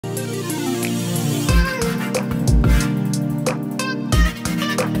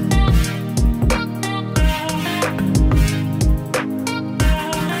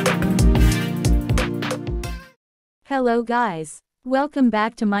Hello guys. Welcome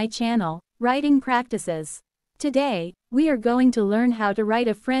back to my channel, Writing Practices. Today, we are going to learn how to write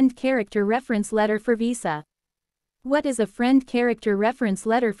a friend character reference letter for visa. What is a friend character reference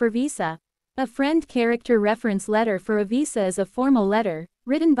letter for visa? A friend character reference letter for a visa is a formal letter,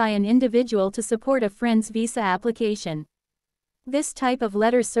 written by an individual to support a friend's visa application. This type of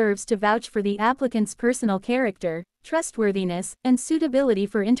letter serves to vouch for the applicant's personal character, trustworthiness, and suitability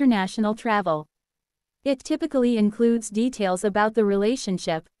for international travel. It typically includes details about the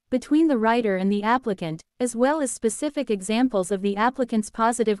relationship between the writer and the applicant, as well as specific examples of the applicant's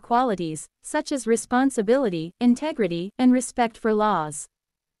positive qualities, such as responsibility, integrity, and respect for laws.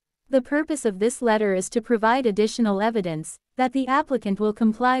 The purpose of this letter is to provide additional evidence that the applicant will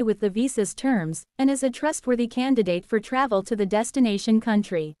comply with the visa's terms and is a trustworthy candidate for travel to the destination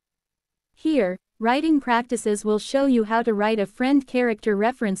country. Here, Writing Practices will show you how to write a friend character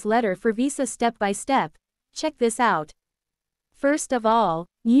reference letter for visa step by step. Check this out. First of all,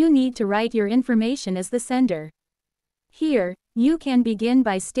 you need to write your information as the sender. Here, you can begin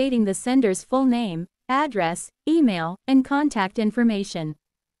by stating the sender's full name, address, email, and contact information.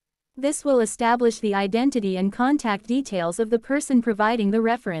 This will establish the identity and contact details of the person providing the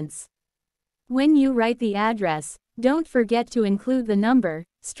reference. When you write the address, don't forget to include the number,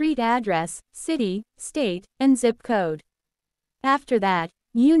 street address, city, state, and zip code. After that,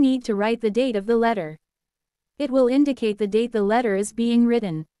 you need to write the date of the letter. It will indicate the date the letter is being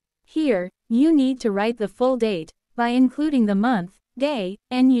written. Here, you need to write the full date, by including the month, day,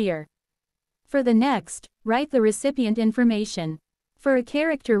 and year. For the next, write the recipient information. For a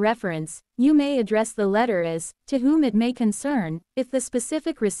character reference, you may address the letter as, to whom it may concern, if the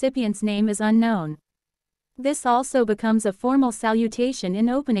specific recipient's name is unknown. This also becomes a formal salutation in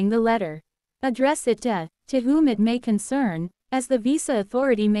opening the letter. Address it to whom it may concern, as the visa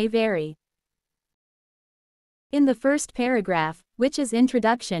authority may vary. In the first paragraph, which is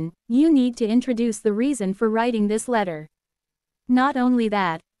introduction, you need to introduce the reason for writing this letter. Not only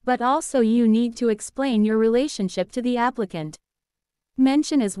that, but also you need to explain your relationship to the applicant.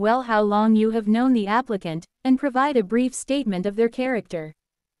 Mention as well how long you have known the applicant, and provide a brief statement of their character.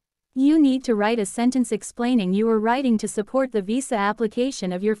 You need to write a sentence explaining you are writing to support the visa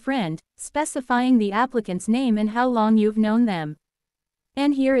application of your friend, specifying the applicant's name and how long you've known them.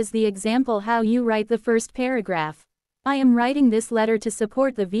 And here is the example how you write the first paragraph. I am writing this letter to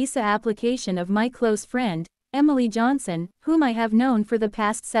support the visa application of my close friend, Emily Johnson, whom I have known for the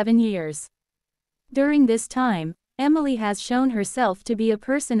past 7 years. During this time, Emily has shown herself to be a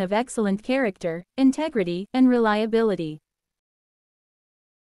person of excellent character, integrity, and reliability.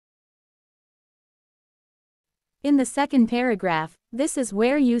 In the second paragraph, this is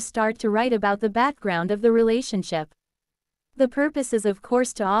where you start to write about the background of the relationship. The purpose is of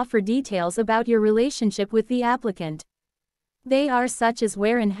course to offer details about your relationship with the applicant. They are such as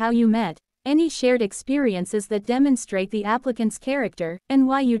where and how you met, any shared experiences that demonstrate the applicant's character, and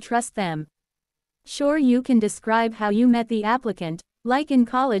why you trust them. Sure, you can describe how you met the applicant, like in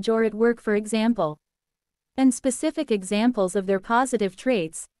college or at work for example. And specific examples of their positive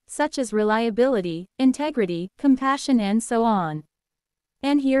traits, such as reliability, integrity, compassion and so on.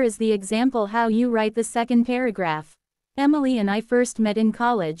 And here is the example how you write the second paragraph. Emily and I first met in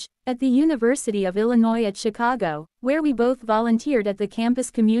college, at the University of Illinois at Chicago, where we both volunteered at the campus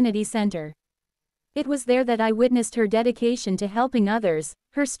community center. It was there that I witnessed her dedication to helping others,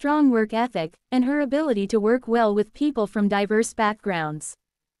 her strong work ethic, and her ability to work well with people from diverse backgrounds.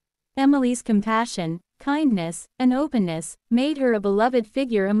 Emily's compassion, kindness, and openness made her a beloved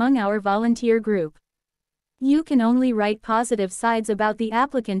figure among our volunteer group. You can only write positive sides about the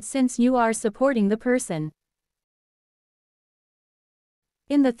applicant since you are supporting the person.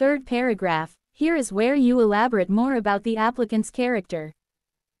 In the third paragraph, here is where you elaborate more about the applicant's character.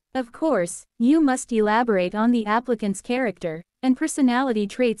 Of course, you must elaborate on the applicant's character and personality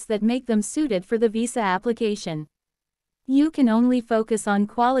traits that make them suited for the visa application. You can only focus on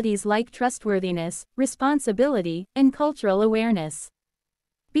qualities like trustworthiness, responsibility, and cultural awareness.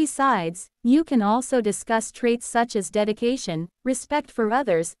 Besides, you can also discuss traits such as dedication, respect for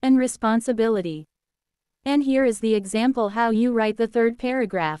others, and responsibility. And here is the example how you write the third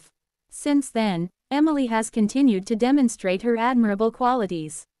paragraph. Since then, Emily has continued to demonstrate her admirable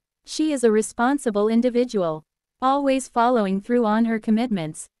qualities. She is a responsible individual, always following through on her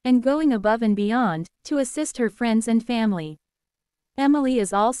commitments, and going above and beyond, to assist her friends and family. Emily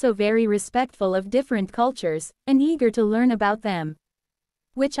is also very respectful of different cultures, and eager to learn about them.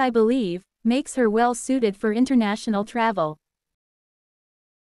 Which I believe, makes her well suited for international travel.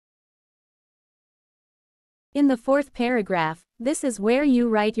 In the fourth paragraph, this is where you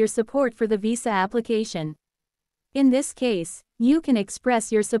write your support for the visa application. In this case, you can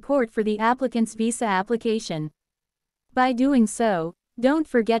express your support for the applicant's visa application. By doing so, don't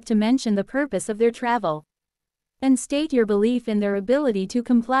forget to mention the purpose of their travel. And state your belief in their ability to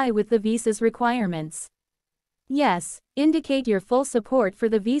comply with the visa's requirements. Yes, indicate your full support for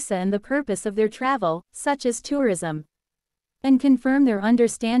the visa and the purpose of their travel, such as tourism. And confirm their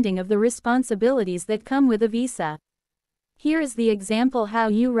understanding of the responsibilities that come with a visa. Here is the example how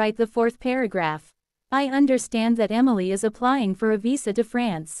you write the fourth paragraph. I understand that Emily is applying for a visa to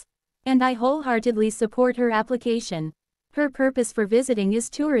France. And I wholeheartedly support her application. Her purpose for visiting is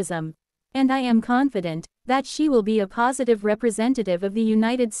tourism. And I am confident that she will be a positive representative of the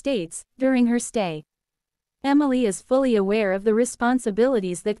United States during her stay. Emily is fully aware of the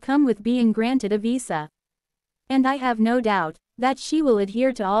responsibilities that come with being granted a visa. And I have no doubt that she will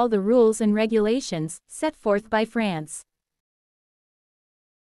adhere to all the rules and regulations set forth by France.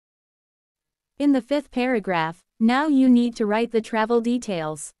 In the fifth paragraph, now you need to write the travel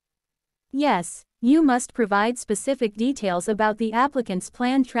details. Yes, you must provide specific details about the applicant's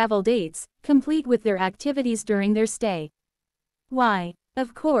planned travel dates, complete with their activities during their stay. Why?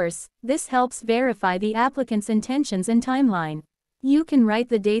 Of course, this helps verify the applicant's intentions and timeline. You can write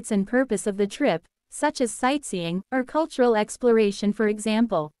the dates and purpose of the trip, such as sightseeing or cultural exploration, for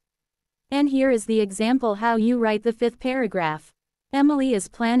example. And here is the example how you write the fifth paragraph. Emily is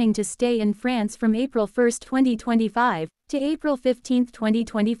planning to stay in France from April 1, 2025, to April 15,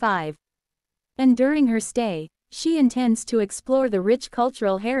 2025. And during her stay, she intends to explore the rich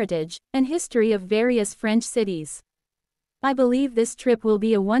cultural heritage and history of various French cities. I believe this trip will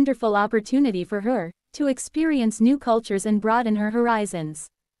be a wonderful opportunity for her to experience new cultures and broaden her horizons.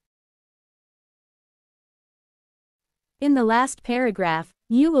 In the last paragraph,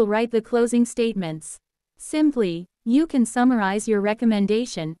 you will write the closing statements. Simply, you can summarize your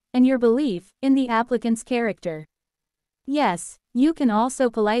recommendation and your belief in the applicant's character. Yes, you can also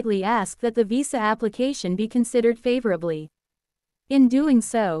politely ask that the visa application be considered favorably. In doing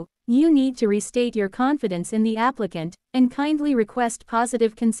so, you need to restate your confidence in the applicant and kindly request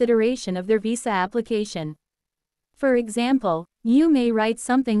positive consideration of their visa application. For example, you may write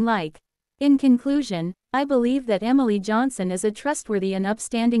something like, "In conclusion, I believe that Emily Johnson is a trustworthy and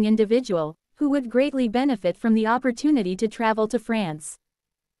upstanding individual who would greatly benefit from the opportunity to travel to France.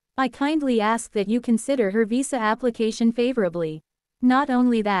 I kindly ask that you consider her visa application favorably." Not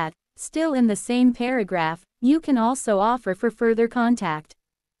only that, still in the same paragraph, you can also offer for further contact.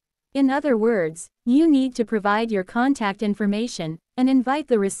 In other words, you need to provide your contact information and invite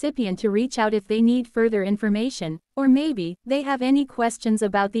the recipient to reach out if they need further information, or maybe they have any questions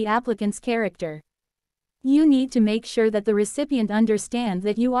about the applicant's character. You need to make sure that the recipient understands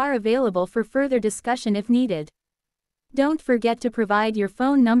that you are available for further discussion if needed. Don't forget to provide your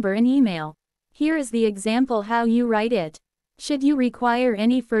phone number and email. Here is the example how you write it. Should you require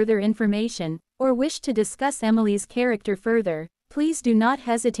any further information, or wish to discuss Emily's character further, please do not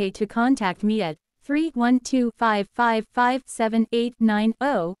hesitate to contact me at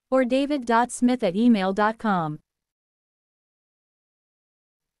 312-555-7890 or david.smith@email.com.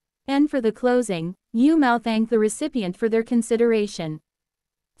 And for the closing, you may thank the recipient for their consideration.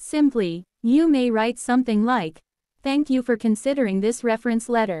 Simply, you may write something like, "Thank you for considering this reference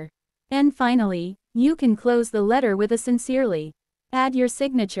letter." And finally, you can close the letter with a sincerely. Add your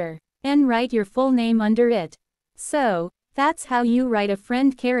signature, and write your full name under it. So, that's how you write a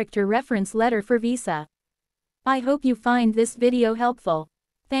friend character reference letter for visa. I hope you find this video helpful.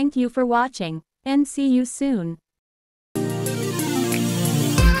 Thank you for watching, and see you soon.